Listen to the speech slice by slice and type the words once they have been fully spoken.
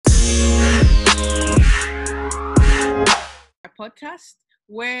podcast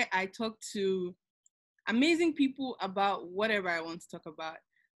where I talk to amazing people about whatever I want to talk about.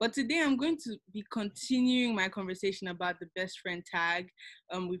 But today I'm going to be continuing my conversation about the best friend tag.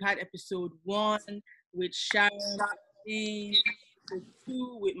 We've had episode 1 with Sharon, episode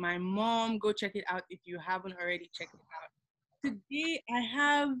 2 with my mom. Go check it out if you haven't already checked it out. Today I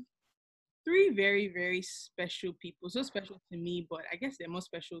have 3 very, very special people. So special to me, but I guess they're more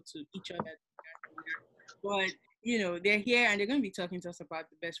special to each other. But they're here and they're going to be talking to us about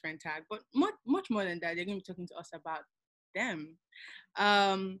the best friend tag. But much more than that, they're going to be talking to us about them.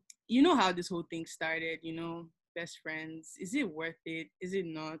 You know how this whole thing started, best friends. Is it worth it? Is it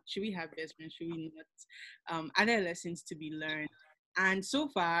not? Should we have best friends? Should we not? Are there lessons to be learned? And so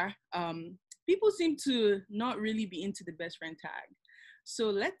far, people seem to not really be into the best friend tag. So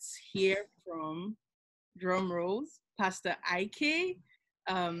let's hear from, drum rolls, Pastor Ike,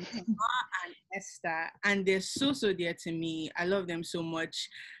 and Esther. And they're so dear to me. I love them so much.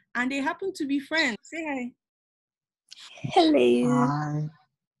 And they happen to be friends. Say hi. Hello. Hi.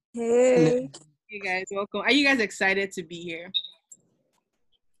 Hey. Hey guys, welcome. Are you guys excited to be here?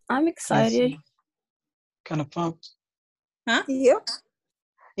 I'm excited. Yes, kind of pumped. Huh? Yep.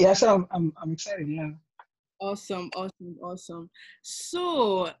 Yeah, so I'm excited. Yeah. Awesome.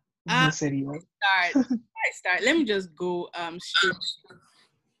 So, Said you. start. Let me just go straight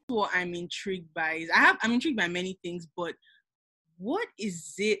to what I'm intrigued by. I'm intrigued by many things, but what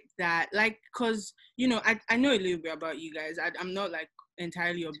is it that, like, because I know a little bit about you guys. I'm not like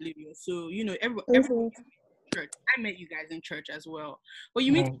entirely oblivious. So everyone church. I met you guys in church as well. But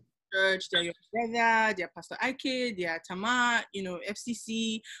you meet in church, they're your brother, they're Pastor Ike, they're Tama,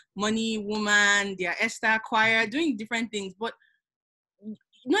 FCC, Money Woman, they're Esther Choir, doing different things. But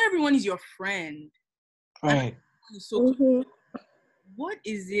not everyone is your friend. Right. So what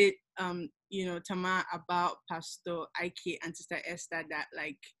is it, Tama, about Pastor Ike and Sister Esther that,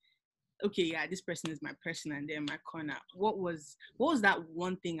 like, okay, yeah, this person is my person and they're my corner. What was that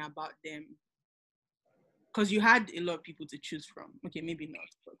one thing about them? Because you had a lot of people to choose from. Okay, maybe not,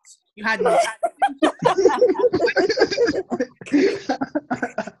 but you had me.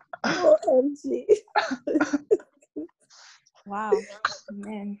 OMG. Wow,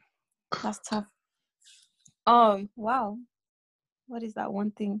 man, that's tough. Wow, what is that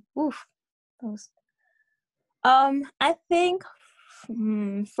one thing? Oof. I think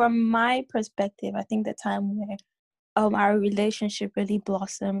from my perspective, I think the time where our relationship really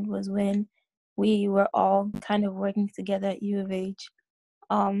blossomed was when we were all kind of working together at U of H.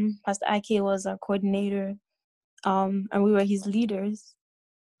 Pastor Ike was our coordinator, and we were his leaders.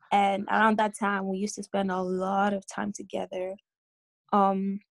 And around that time, we used to spend a lot of time together.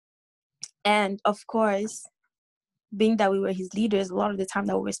 And of course, being that we were his leaders, a lot of the time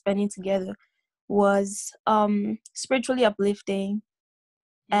that we were spending together was spiritually uplifting.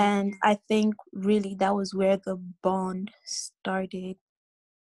 And I think really that was where the bond started.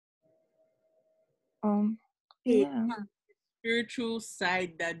 Yeah. Spiritual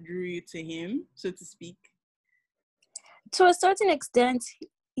side that drew you to him, so to speak. To a certain extent,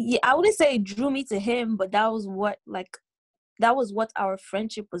 yeah, I wouldn't say it drew me to him, but that was what our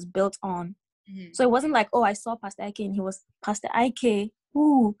friendship was built on. Mm-hmm. So it wasn't like, oh, I saw Pastor Ike and he was Pastor Ike,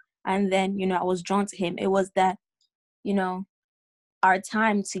 ooh, and then I was drawn to him. It was that our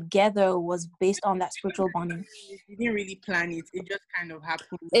time together was based on that spiritual bonding. You didn't really plan it. It just kind of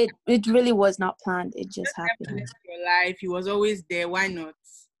happened. It really was not planned. It just happened. Your life, he was always there. Why not?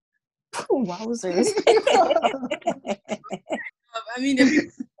 Wowzers. I mean, the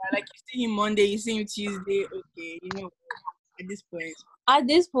people, like, you see him Monday, you see him Tuesday. Okay, at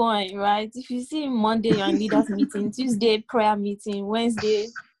this point, right? If you see him Monday, you're on leaders meeting, Tuesday prayer meeting, Wednesday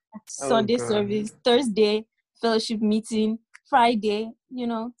Sunday service, Thursday fellowship meeting, Friday,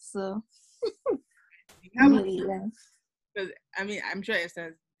 so really, yeah. Because I mean, I'm sure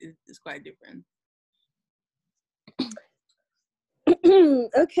Esther is quite different.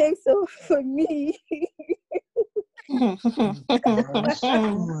 Okay, so for me,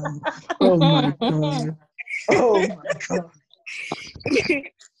 oh my god!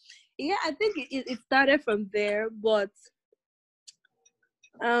 Yeah, I think it started from there, but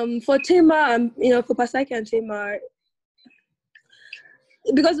for Tamar, for Pastor and Tamar,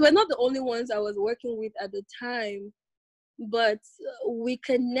 because we're not the only ones I was working with at the time, but we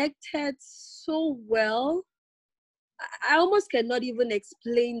connected so well. I almost cannot even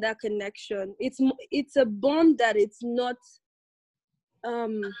explain that connection. It's a bond that it's not,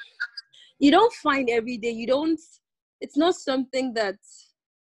 you don't find every day. It's not something that,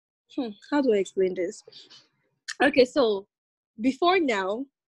 how do I explain this? Okay, so before now,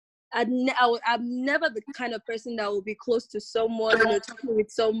 I'm never the kind of person that will be close to someone, talking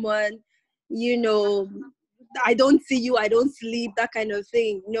with someone, I don't see you, I don't sleep, that kind of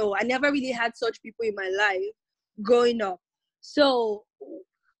thing. No, I never really had such people in my life growing up. So,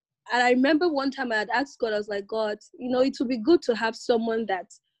 and I remember one time I had asked God, I was like, God, it would be good to have someone that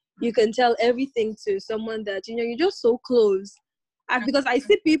you can tell everything to, someone that, you're just so close. Because I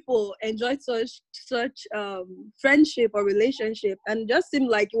see people enjoy such friendship or relationship, and it just seemed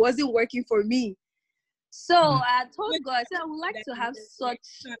like it wasn't working for me. So I told God, I said I would like to have such.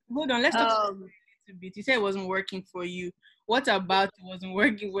 Hold on, let's talk a little bit. You said it wasn't working for you. What about it wasn't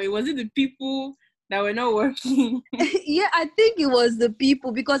working for you? Was it the people that were not working? Yeah, I think it was the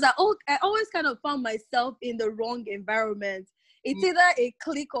people, because I always kind of found myself in the wrong environment. It's either a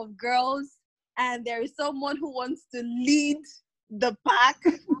clique of girls and there is someone who wants to lead the pack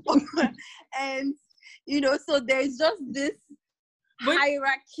and so there's just this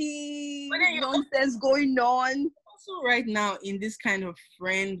hierarchy nonsense going on. Also right now in this kind of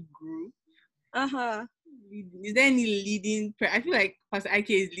friend group, Uh-huh. Is there any leading? I feel like Pastor Ike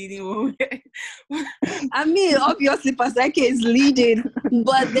is leading. I mean, obviously Pastor Ike is leading,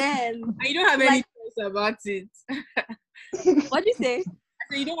 but then you don't have any choice about it. What do you say?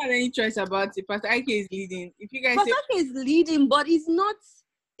 So you don't have any choice about it. Pastor Ike is leading. If you guys Pastor Ike is leading, but it's not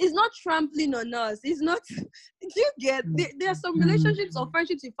trampling on us. It's not. Do you get? There are some relationships or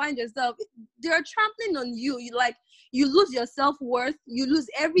friendships you find yourself. They are trampling on you. You lose your self-worth. You lose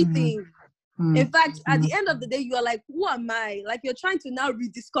everything. In fact, at the end of the day, you are like, who am I? Like, you're trying to now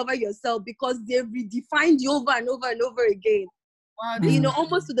rediscover yourself because they've redefined you over and over and over again. Wow,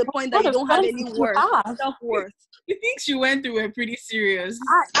 almost to the point that you don't have any self-worth. The things you went through were pretty serious.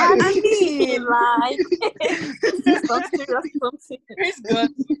 I mean, like, praise God.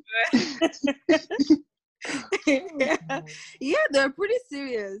 Yeah, they're pretty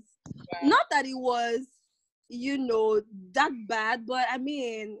serious. Wow. Not that it was, that bad, but I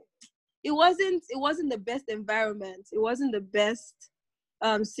mean, it wasn't the best environment. It wasn't the best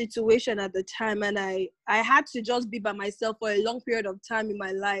situation at the time, and I had to just be by myself for a long period of time in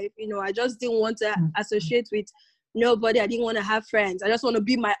my life. I just didn't want to associate with nobody. I didn't want to have friends. I just want to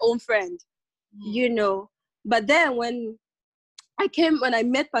be my own friend. But then when I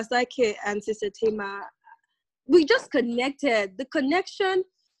met Pastor Ike and Sister Tema, we just connected. The connection,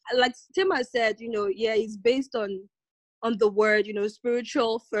 like Tema said, it's based on the word,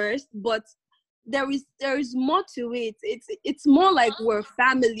 spiritual first, but there is more to it. It's more like we're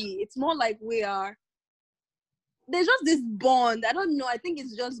family. It's more like there's just this bond. I don't know. I think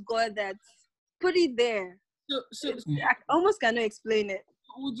it's just God that put it there. So I almost cannot explain it.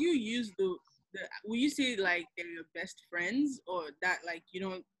 Would you use would you say like they're your best friends, or that like you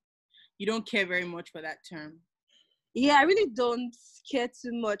don't care very much for that term? Yeah, I really don't care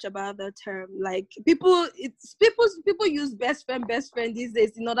too much about the term. Like people use best friend these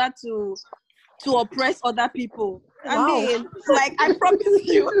days in order to oppress other people. Wow. I mean, like, I promise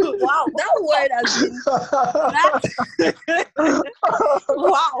you, wow, that word has been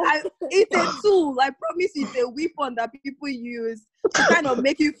wow. It's a tool. I promise you, it's a weapon that people use to kind of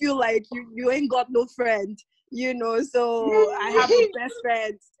make you feel like you ain't got no friend, so I have a best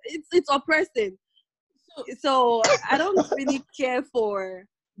friend. It's oppressing. So I don't really care for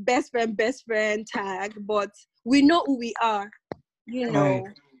best friend tag, but we know who we are, Right.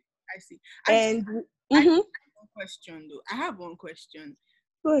 I see. And I have one question though. I have one question.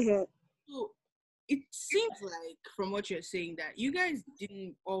 Go ahead. So it seems like from what you're saying that you guys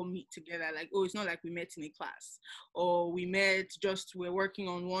didn't all meet together. Like, it's not like we met in a class, or we met we're working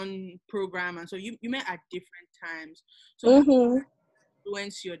on one program, and so you met at different times. So how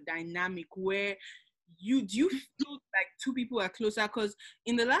influence your dynamic where do you feel like two people are closer? Because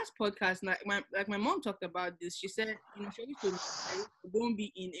in the last podcast, like my mom talked about this. She said, she always told me, don't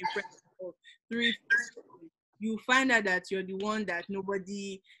be in a friend of 3 you find out that you're the one that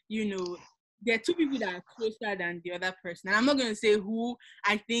nobody, there are two people that are closer than the other person. And I'm not going to say who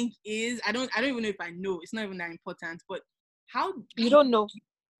I think is. I don't even know if I know. It's not even that important. But how you don't know?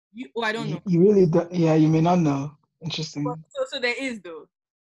 I don't know. You really don't. Yeah, you may not know. Interesting. But, so there is though.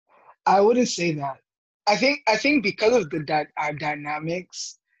 I wouldn't say that. I think because of our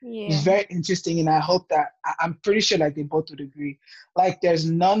dynamics, it's very interesting, and I hope that I'm pretty sure like they both would agree. Like there's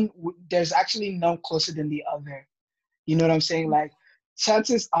actually none closer than the other. You know what I'm saying? Like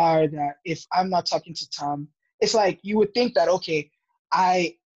chances are that if I'm not talking to Tom, it's like you would think that okay,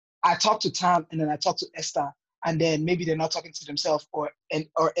 I talk to Tom and then I talk to Esther, and then maybe they're not talking to themselves or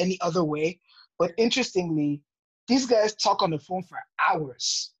any other way. But interestingly, these guys talk on the phone for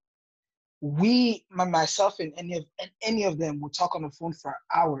hours. myself and any of them would talk on the phone for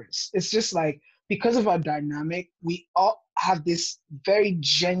hours. It's just like, because of our dynamic, we all have this very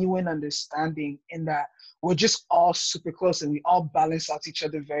genuine understanding in that we're just all super close and we all balance out each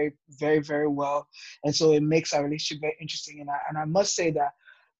other very, very, very well. And so it makes our relationship very interesting. And I must say that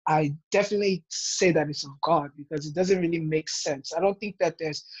I definitely say that it's of God, because it doesn't really make sense. I don't think that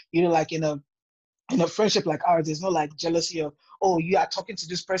there's, like in a friendship like ours, there's no like jealousy of, oh, you are talking to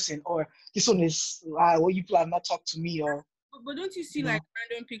this person, or this one is, well, you people have not talked to me, or. But don't you see like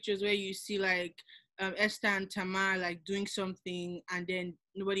random pictures where you see like Esther and Tamar like doing something and then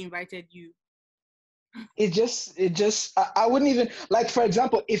nobody invited you? I wouldn't even, like, for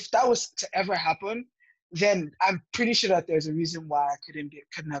example, if that was to ever happen, then I'm pretty sure that there's a reason why I couldn't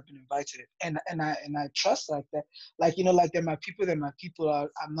have been invited. And I trust like that. Like, like they're my people,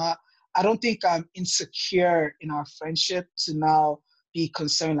 I'm not, I don't think I'm insecure in our friendship to now be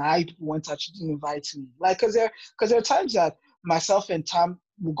concerned like, I want to actually invite me. Like, because there are times that myself and Tom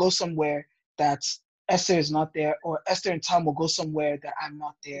will go somewhere that Esther is not there, or Esther and Tom will go somewhere that I'm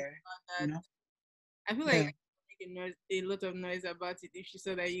not there. I feel like I could make a lot of noise about it if she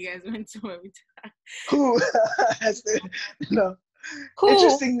saw that you guys went somewhere with her. Who? Esther? No. Who?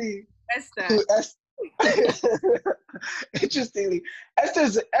 Interestingly, Esther. Interestingly,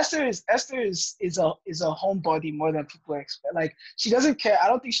 Esther is a homebody more than people expect. Like, she doesn't care. I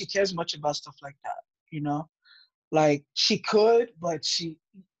don't think she cares much about stuff like that. Like, she could, but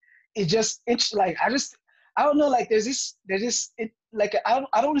it's like, I don't know. Like, there's this like, I don't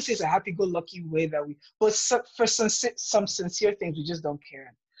want to say it's a happy-go-lucky way that but for some sincere things, we just don't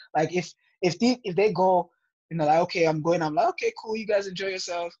care. Like, if they go, like, okay, I'm going, I'm like, okay, cool, you guys enjoy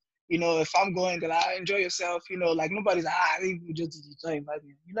yourself. If I'm going, then I enjoy yourself. Like, nobody's like, I think we just invite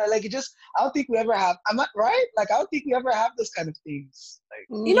me. Like, it just, I don't think we ever have. I'm not right. Like, I don't think we ever have those kind of things.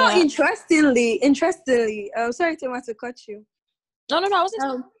 Like, interestingly, sorry, Tema, to cut you. No, I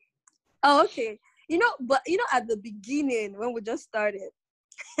wasn't. Oh, okay. But at the beginning when we just started,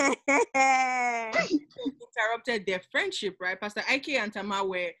 interrupted their friendship, right? Pastor Ike and Tama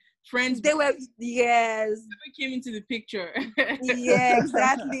were friends. They were, yes. Never came into the picture. Yeah,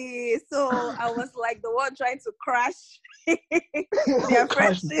 exactly. So I was like the one trying to crash their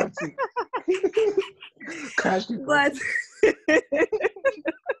friendship. Crash the but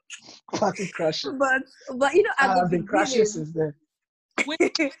party crashing. But at the beginning, crashing since then.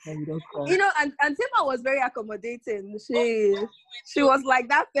 And Tima was very accommodating. She was like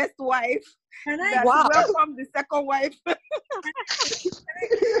that first wife that welcomed the second wife. I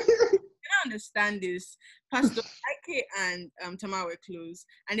understand this. Pastor Ike and Tamar were close,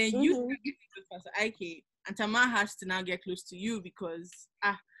 and then you get close to Pastor Ike, and Tamar has to now get close to you because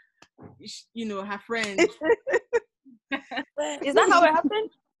her friend. Is that how it happened?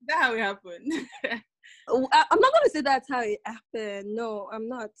 That's how it happened. I'm not going to say that's how it happened. No, I'm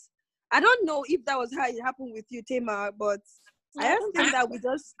not. I don't know if that was how it happened with you, Tamar, but I just think that we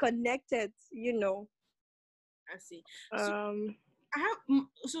just connected, I see.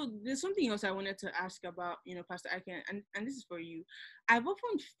 So there's something else I wanted to ask about, Pastor Ike, and this is for you. I've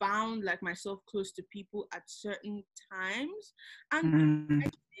often found like myself close to people at certain times, and I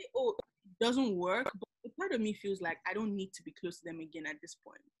say, oh, it doesn't work, but a part of me feels like I don't need to be close to them again at this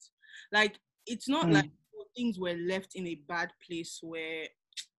point. Like, it's not like things were left in a bad place where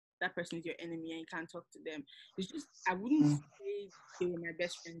that person is your enemy and you can't talk to them. It's just, I wouldn't say they were my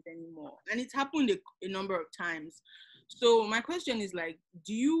best friends anymore. And it's happened a number of times. So my question is like,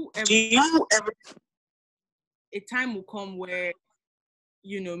 do you ever a time will come where,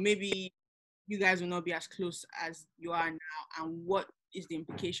 maybe you guys will not be as close as you are now, and what is the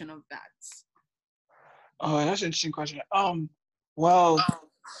implication of that? Oh, that's an interesting question. Well,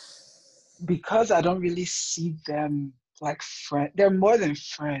 because I don't really see them like friends, they're more than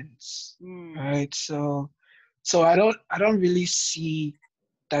friends, right? So I don't really see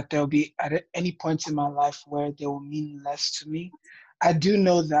that there'll be at any point in my life where they will mean less to me. I do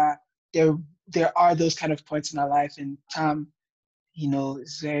know that there are those kind of points in our life, and Tam,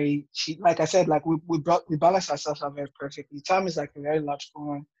 is very, like I said, like we balance ourselves out very perfectly. Tam is like a very logical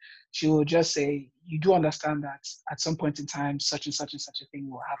one. She will just say, you do understand that at some point in time, such and such and such a thing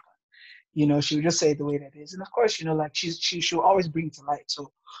will happen. She would just say it the way that is. And of course, like she'll always bring it to light.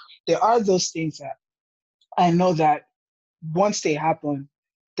 So there are those things that I know that once they happen,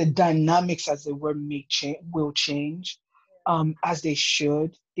 the dynamics, as they were, will change, as they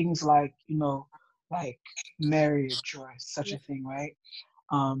should. Things like, like marriage or such a thing, right?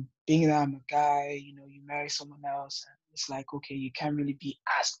 Being that I'm a guy, you marry someone else, and it's like, okay, you can't really be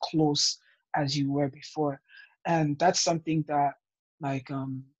as close as you were before. And that's something that, like,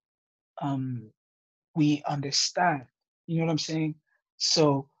 we understand. You know what I'm saying?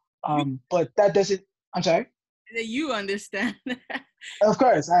 So, but that doesn't. I'm sorry. You understand. Of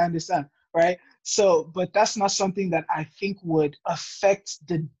course, I understand, right? So, but that's not something that I think would affect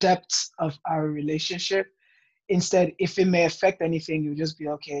the depth of our relationship. Instead, if it may affect anything, you'll just be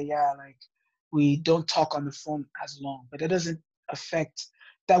okay, yeah, like we don't talk on the phone as long, but it doesn't affect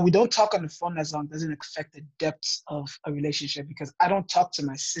that we don't talk on the phone as long doesn't affect the depth of a relationship because I don't talk to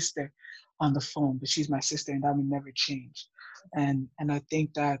my sister on the phone, but she's my sister and that will never change. And I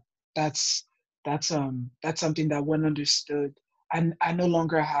think that that's that's something that when understood, and I no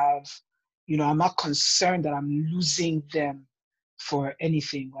longer have, I'm not concerned that I'm losing them for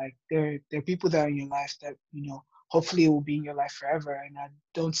anything. Like there are people that are in your life that hopefully it will be in your life forever, and I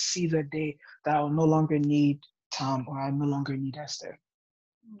don't see the day that I'll no longer need Tom or I no longer need Esther.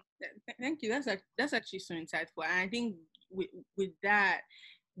 Thank you. That's actually so insightful. And I think with that,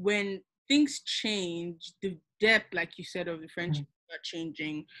 when things change, the depth, like you said, of the friendship are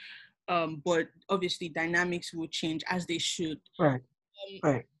changing. But obviously dynamics will change as they should. Right.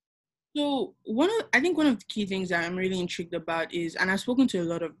 Right. So I think one of the key things that I'm really intrigued about is, and I've spoken to a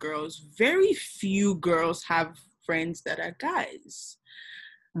lot of girls, very few girls have friends that are guys.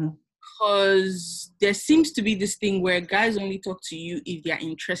 Because there seems to be this thing where guys only talk to you if they're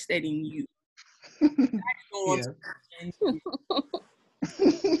interested in you. Guys don't want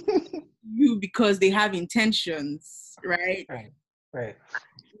to you because they have intentions, right? Right.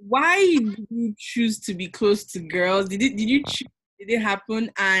 Why did you choose to be close to girls? Did it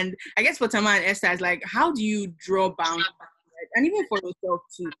happen? And I guess for Tama and Esther, it's like, how do you draw boundaries? Right? And even for yourself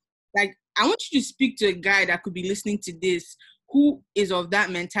too. Like, I want you to speak to a guy that could be listening to this who is of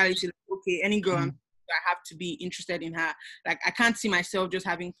that mentality, like, okay, any girl I have to be interested in her. Like, I can't see myself just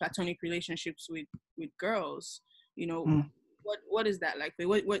having platonic relationships with girls. What is that like?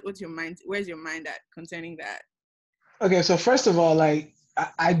 What's your mind? Where's your mind at concerning that? Okay, so first of all, like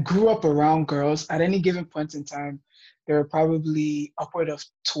I grew up around girls. At any given point in time, there were probably upward of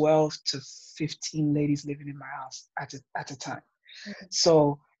 12 to 15 ladies living in my house at a time.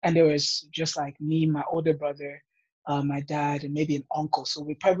 So, and there was just like me, my older brother, my dad, and maybe an uncle. So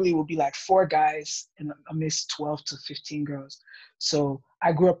we probably would be like 4 guys in amidst 12 to 15 girls. So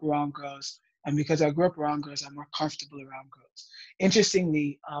I grew up around girls. And because I grew up around girls, I'm more comfortable around girls.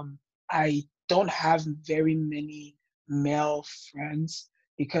 Interestingly, I don't have very many male friends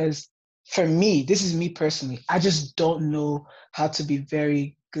because for me, this is me personally, I just don't know how to be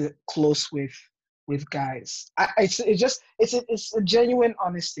very good, close with guys. It's a genuine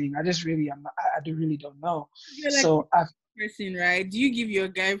honest thing. I just really I really don't know. You're like so a person, right? Do you give your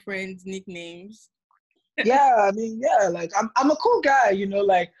guy friends nicknames? Yeah, I mean, yeah, like I'm a cool guy,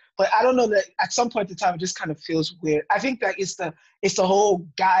 like, but I don't know that at some point in time it just kind of feels weird. I think that it's the whole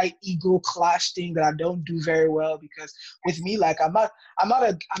guy ego clash thing that I don't do very well because with me, like I'm not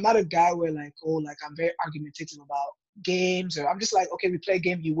a guy where like, oh, like I'm very argumentative about games, or I'm just like, okay, we play a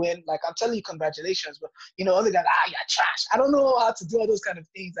game, you win, like I'm telling you congratulations, but other guys, you're trash. I don't know how to do all those kind of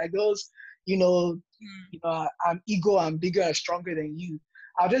things, like those, I'm ego, I'm bigger and stronger than you.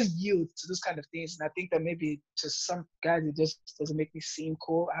 I'll just yield to those kind of things. And I think that maybe to some guys, it just doesn't make me seem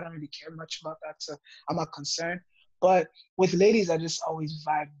cool. I don't really care much about that, so I'm not concerned. But with ladies, I just always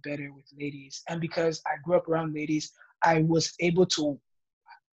vibe better with ladies. And because I grew up around ladies, I was able to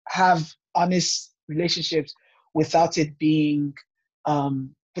have honest relationships without it being,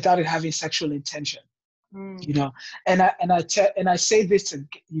 without it having sexual intention. And I say this to,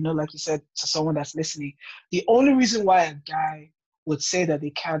 like you said, to someone that's listening. The only reason why a guy would say that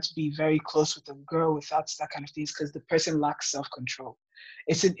they can't be very close with a girl without that kind of thing is because the person lacks self-control.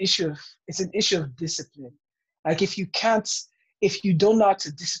 It's an issue of discipline. Like if you don't know how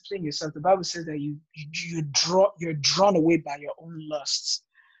to discipline yourself, the Bible says that you're drawn away by your own lusts.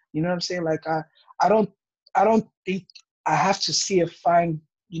 You know what I'm saying? Like I don't think I have to see a fine,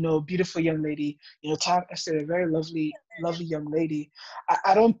 beautiful young lady, Esther, a very lovely young lady.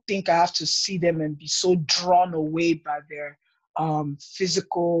 I don't think I have to see them and be so drawn away by their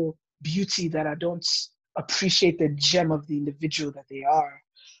physical beauty that I don't appreciate the gem of the individual that they are,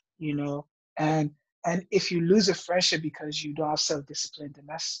 and if you lose a friendship because you don't have self-discipline, then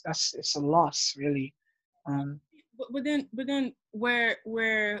that's it's a loss, really. But then where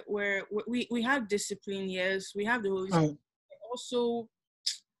we have discipline, yes, we have the Holy Spirit. Also,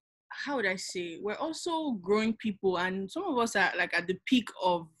 how would I say, we're also growing people, and some of us are like at the peak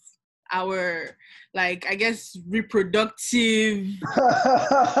of our, like, I guess, reproductive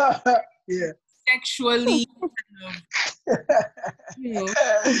yeah, sexually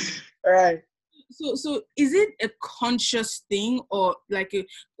right. So is it a conscious thing or like a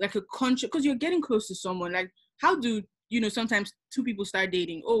conscious, because you're getting close to someone, like how do sometimes two people start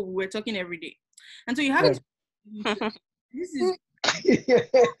dating? Oh, we're talking every day, and so you have to this is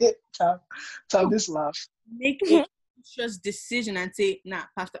Tom, this laugh. make a conscious decision and say, nah,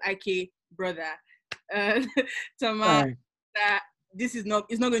 Pastor Ike, brother, Tama, that this is not,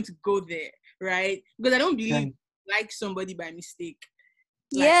 it's not going to go there, right? Because I don't believe you like somebody by mistake.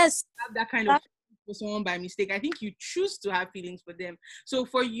 Like, yes, have that kind of for someone by mistake. I think you choose to have feelings for them. So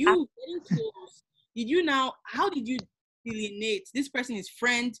for you getting close, how did you delineate this person is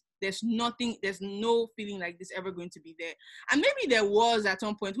friend? There's no feeling like this ever going to be there. And maybe there was at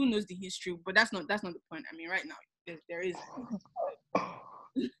some point, who knows the history, but that's not the point. I mean, right now there is.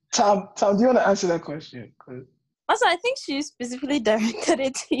 Tom, do you want to answer that question? Also, I think she specifically directed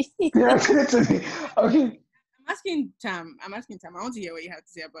it to you. Yeah, to me. Okay. I'm asking Tam. I want to hear what you have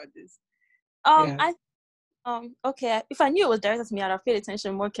to say about this. Okay. If I knew it was directed to me, I'd have paid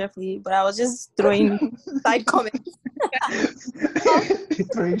attention more carefully. But I was just throwing side comments.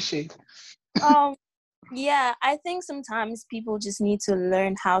 Throwing shade. Yeah, I think sometimes people just need to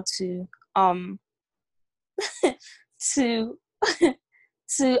learn how to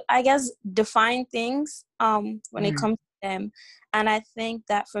to I guess define things when it comes to them. And I think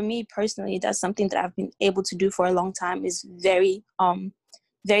that for me personally, that's something that I've been able to do for a long time, is very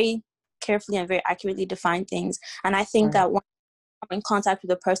very carefully and very accurately define things. And I think that when I'm in contact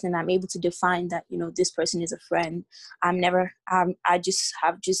with a person, I'm able to define that, this person is a friend. I'm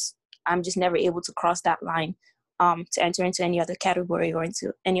just never able to cross that line to enter into any other category or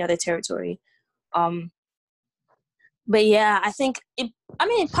into any other territory. But yeah, I think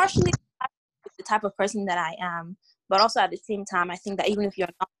partially the type of person that I am, but also at the same time, I think that even if you're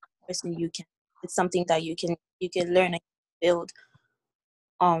not a person, it's something that you can learn and build.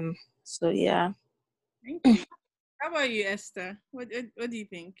 So yeah. Thank you. How about you, Esther? What do you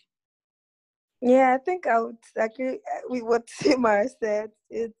think? Yeah, I think I would agree with what Simar said.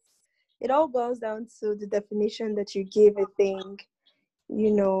 It all boils down to the definition that you give a thing.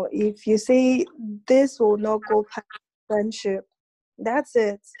 If you say this will not go past friendship, that's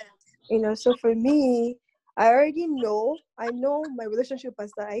it. So for me, I know my relationship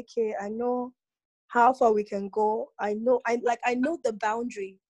with Pastor Ike. I know how far we can go. I know the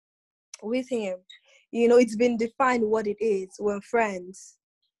boundary with him. It's been defined what it is. We're friends,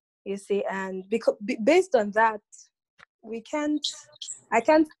 you see, and because based on that, I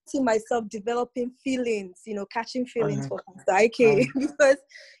can't see myself developing feelings, catching feelings for Pastor Ike because,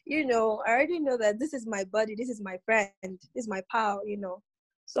 I already know that this is my buddy, this is my friend, this is my pal,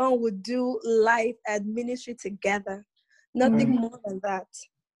 Someone would do life and ministry together. Nothing more than that.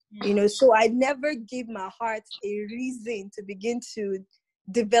 So I never give my heart a reason to begin to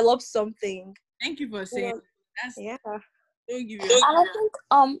develop something. Thank you for saying that. Yeah. Don't give And I think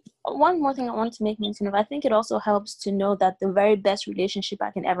one more thing I want to make mention of, I think it also helps to know that the very best relationship I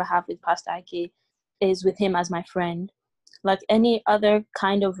can ever have with Pastor Ike is with him as my friend. Like any other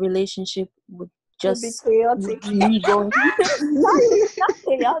kind of relationship would just be chaotic. Me going not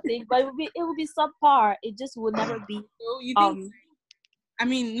chaotic, but it would be subpar. It just would never be. So you think, I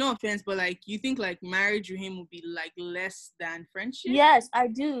mean, no offense, but like you think like marriage with him would be like less than friendship? Yes, I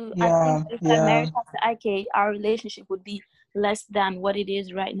do. Yeah, I think if I married Pastor Ike, our relationship would be less than what it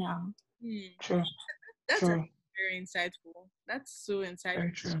is right now. True. That's very insightful. That's so insightful.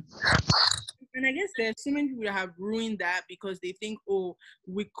 Very true. And I guess there's so many people that have ruined that because they think,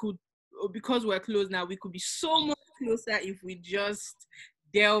 because we're close now, we could be so much closer if we just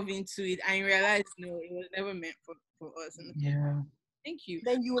delve into it and realize, no, it was never meant for us. Yeah. Thank you.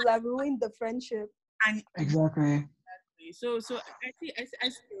 Then you will have ruined the friendship. And exactly. So I see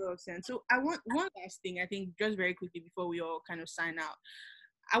a lot of sense. So I want one last thing, I think, just very quickly before we all kind of sign out.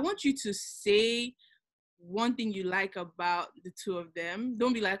 I want you to say one thing you like about the two of them.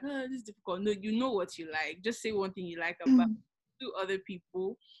 Don't be like, oh, this is difficult. No, you know what you like. Just say one thing you like about two other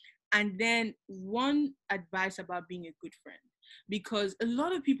people. And then one advice about being a good friend. Because a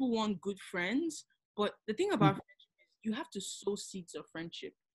lot of people want good friends, but the thing about friendship is you have to sow seeds of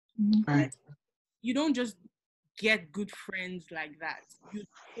friendship. Right. You don't just get good friends like that. You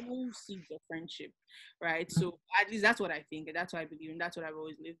sow seeds of friendship, right? So at least that's what I think, and that's what I believe, and that's what I've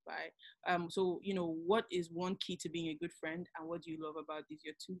always lived by. So what is one key to being a good friend, and what do you love about these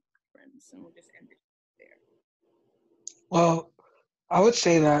your two friends? And we'll just end it there. Well, I would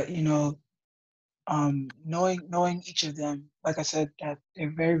say that knowing each of them, like I said, that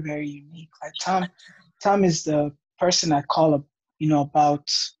they're very, very unique. Like Tom is the person I call up,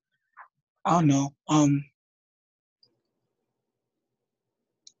 about, I don't know,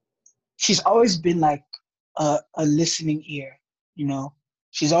 she's always been like a listening ear, you know.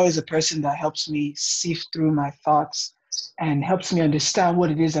 She's always a person that helps me sift through my thoughts and helps me understand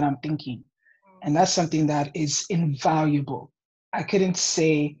what it is that I'm thinking. And that's something that is invaluable. I couldn't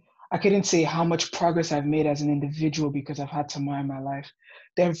say how much progress I've made as an individual because I've had Tamar in my life.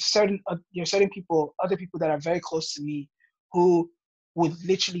 There are certain people, other people that are very close to me, who would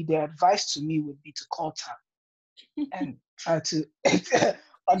literally, their advice to me would be to call Tam and try to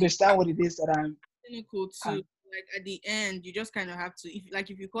understand what it is that I'm. Cynical too. Like at the end, you just kind of have to,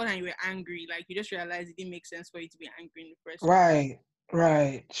 if you called and you were angry, like you just realize it didn't make sense for you to be angry in the first place.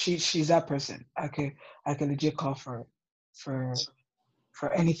 Right. She's that person. I could legit call for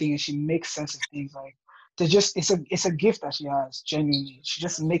anything, and she makes sense of things. Like they just, it's a gift that she has. Genuinely, she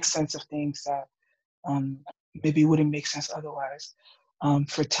just makes sense of things that maybe wouldn't make sense otherwise.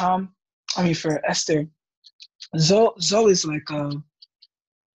 For for Esther, Zoe is like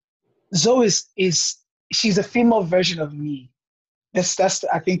Zoe is she's a female version of me. I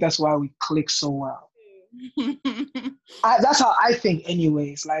think that's why we click so well. That's how I think,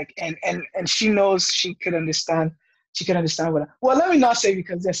 anyways. Like, and she knows she could understand. She can understand what. Well, let me not say,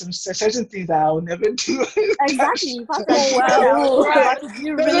 because there's some certain things that I will never do. Exactly. Right.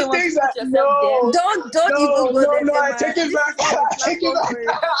 You There's really the want things to that put yourself there? Don't even go there. no. I Emma. take it back. I take it back.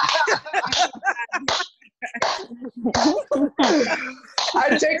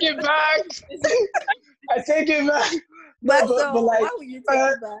 I take it back. I take it back. But like, why would you take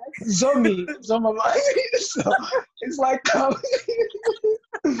it back? Zombie. So it's like Zoe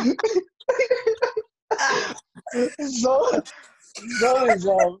is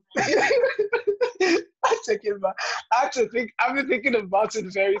I take it back. I've been thinking about it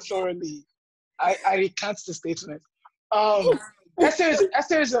very thoroughly. I recant the statement. Esther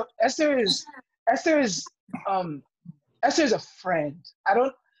is a friend.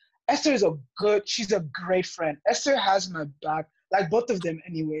 She's a great friend. Esther has my back, like both of them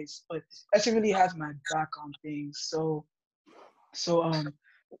anyways, but Esther really has my back on things. So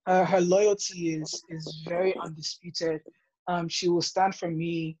her loyalty is very undisputed. She will stand for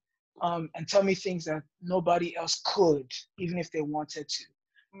me and tell me things that nobody else could, even if they wanted to.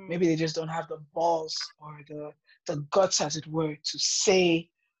 Maybe they just don't have the balls or the guts, as it were, to say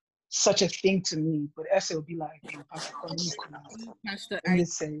such a thing to me. But Esther will be like, "Hey, Pastor, Pastor,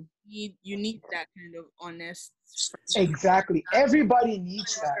 you need that kind of honest friendship. Exactly. Everybody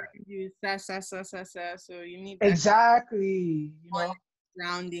needs that. So you need that exactly. You know,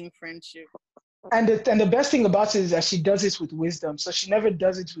 grounding friendship. And the best thing about it is that she does it with wisdom. So she never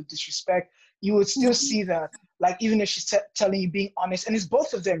does it with disrespect. You would still see that, like, even if she's telling you, being honest, and it's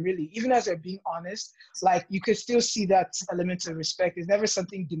both of them really, even as they're being honest, like, you could still see that element of respect. It's never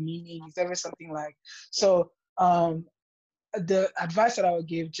something demeaning. It's never something like, so the advice that I would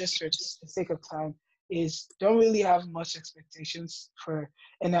give, just for the sake of time, is don't really have much expectations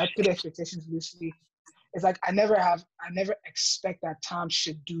and I put expectations loosely. It's like, I never expect that Tom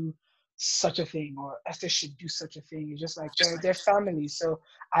should do such a thing or Esther should do such a thing. It's just like they're family. So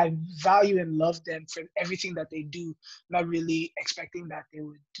I value and love them for everything that they do, not really expecting that they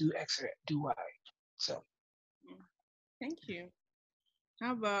would do X or do Y. So thank you.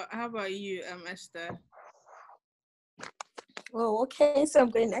 How about you, Esther? Oh, okay. So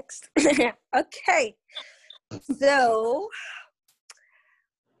I'm going next. Okay. So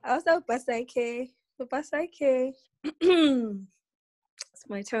I'll start with Pastor Ike. So Pastor Ike, it's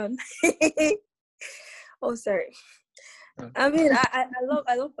my turn. Oh, sorry. I mean, I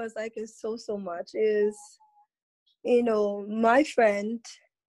love Pastor Ike so much. Is, my friend,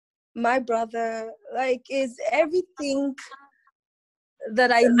 my brother, like, is everything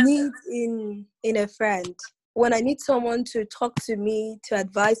that I need in a friend. When I need someone to talk to me, to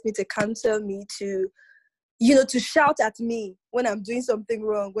advise me, to counsel me, to shout at me when I'm doing something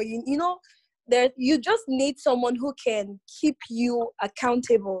wrong, where you just need someone who can keep you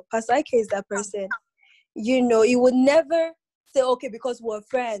accountable. Pastor Ike is that person. He would never say, okay, because we're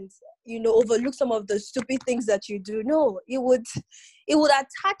friends, overlook some of the stupid things that you do. No, it would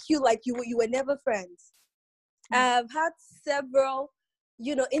attack you like you were never friends. I've had several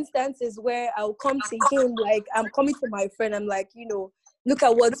instances where I'll come to him like I'm coming to my friend. I'm like, look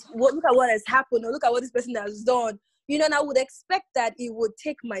at what has happened, or look at what this person has done. And I would expect that he would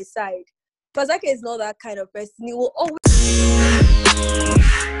take my side. Fazake is not that kind of person. He will always.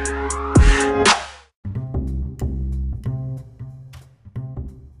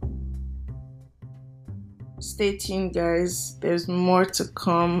 Stay tuned, guys. There's more to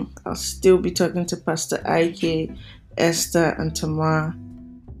come. I'll still be talking to Pastor Ike, Esther, and Tamar.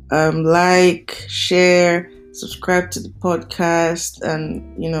 Like, share, subscribe to the podcast,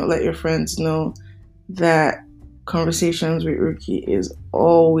 and let your friends know that Conversations with Ruki is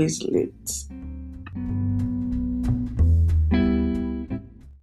always lit.